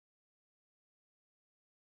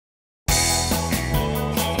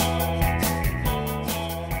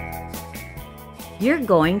You're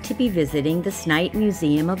going to be visiting the Snite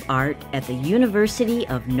Museum of Art at the University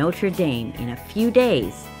of Notre Dame in a few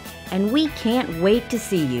days, and we can't wait to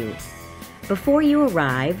see you. Before you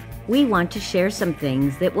arrive, we want to share some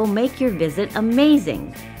things that will make your visit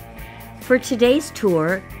amazing. For today's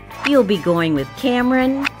tour, you'll be going with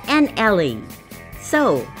Cameron and Ellie.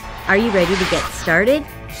 So, are you ready to get started?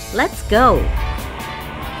 Let's go!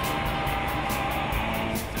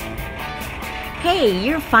 Hey,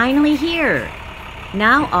 you're finally here!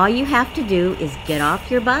 Now all you have to do is get off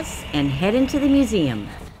your bus and head into the museum.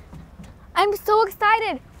 I'm so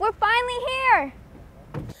excited! We're finally here!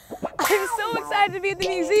 I'm so excited to be at the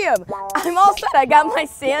museum. I'm all set. I got my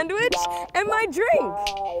sandwich and my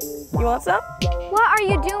drink. You want some? What are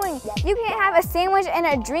you doing? You can't have a sandwich and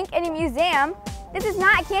a drink in a museum. This is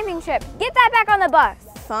not a camping trip. Get that back on the bus.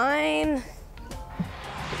 Fine.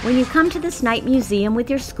 When you come to the Snite Museum with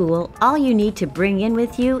your school, all you need to bring in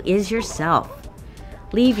with you is yourself.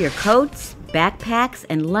 Leave your coats, backpacks,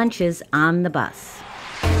 and lunches on the bus.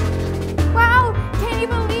 Wow! Can you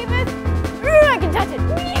believe it? I can touch it.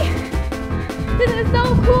 This is so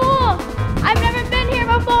cool! I've never been here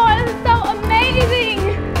before. This is so amazing!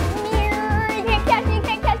 You can't catch me, you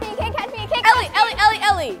can't catch me, you can't catch me, you can't catch me.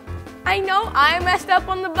 Ellie! I know I messed up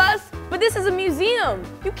on the bus, but this is a museum.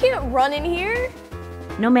 You can't run in here.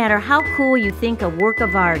 No matter how cool you think a work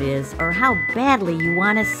of art is or how badly you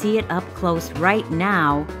want to see it up close right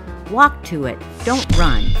now, walk to it. Don't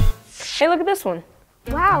run. Hey, look at this one.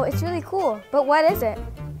 Wow, it's really cool. But what is it?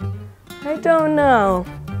 I don't know.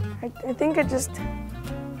 I think I just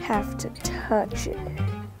have to touch it.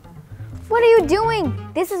 What are you doing?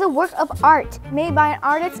 This is a work of art made by an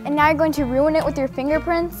artist, and now you're going to ruin it with your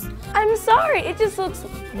fingerprints? I'm sorry. It just looks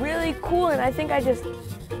really cool, and I think I just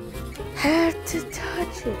have to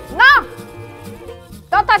touch it. No!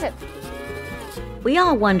 Don't touch it. We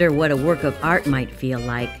all wonder what a work of art might feel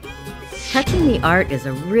like. Touching the art is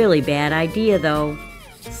a really bad idea, though.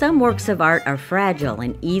 Some works of art are fragile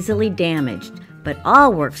and easily damaged, but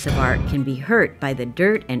all works of art can be hurt by the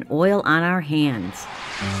dirt and oil on our hands.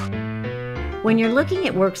 When you're looking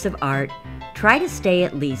at works of art, try to stay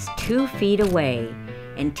at least 2 feet away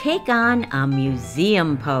and take on a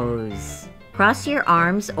museum pose. Cross your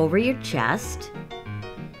arms over your chest,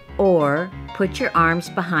 or put your arms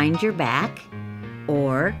behind your back,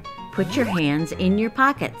 or put your hands in your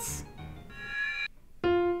pockets.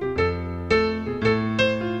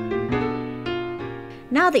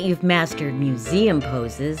 Now that you've mastered museum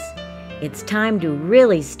poses, it's time to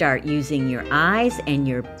really start using your eyes and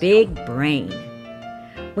your big brain.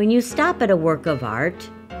 When you stop at a work of art,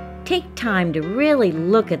 take time to really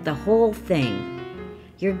look at the whole thing.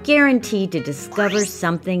 You're guaranteed to discover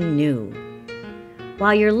something new.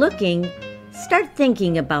 While you're looking, start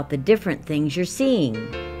thinking about the different things you're seeing.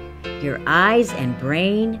 Your eyes and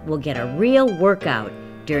brain will get a real workout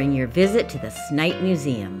during your visit to the Snite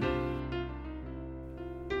Museum.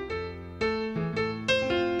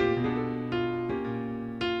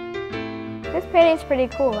 This painting's pretty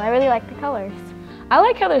cool. I really like the colors. I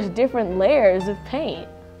like how there's different layers of paint.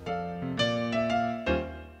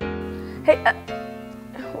 Hey,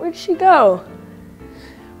 where'd she go?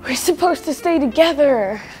 We're supposed to stay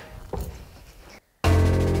together.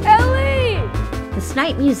 Ellie! The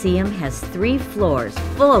Snite Museum has 3 floors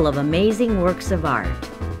full of amazing works of art.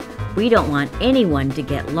 We don't want anyone to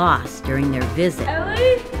get lost during their visit.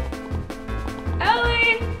 Ellie?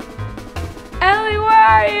 Ellie? Ellie, where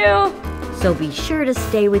are you? So be sure to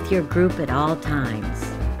stay with your group at all times.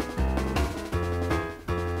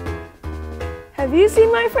 Have you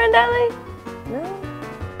seen my friend Ellie? No.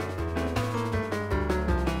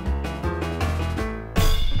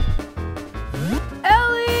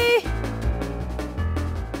 Ellie!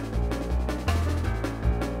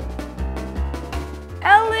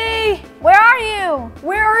 Ellie! Where are you?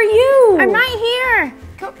 Where are you? I'm right here.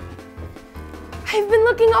 I've been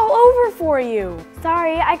looking all over for you.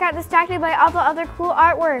 Sorry, I got distracted by all the other cool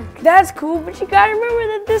artwork. That's cool, but you gotta remember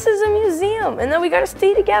that this is a museum and that we gotta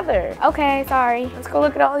stay together. Okay, sorry. Let's go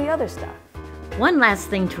look at all the other stuff. One last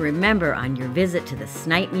thing to remember on your visit to the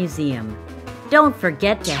Snite Museum. Don't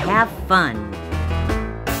forget to have fun.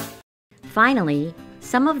 Finally,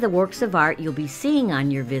 some of the works of art you'll be seeing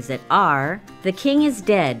on your visit are The King is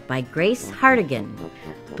Dead by Grace Hartigan,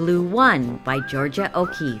 Blue One by Georgia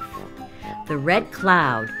O'Keeffe, The Red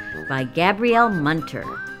Cloud by Gabrielle Munter,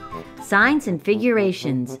 Signs and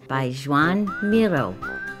Figurations by Joan Miro,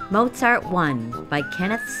 Mozart 1 by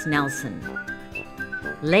Kenneth Snelson,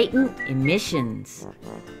 Latent Emissions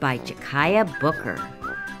by Jakaya Booker,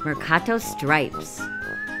 Mercato Stripes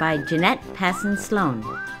by Jeanette Passon Sloan,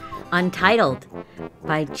 Untitled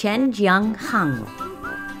by Chen Jiang Hung.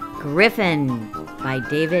 Griffin by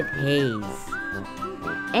David Hayes.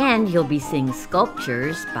 And you'll be seeing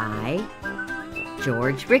sculptures by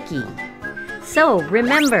George Rickey. So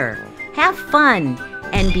remember, have fun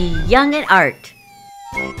and be young at art.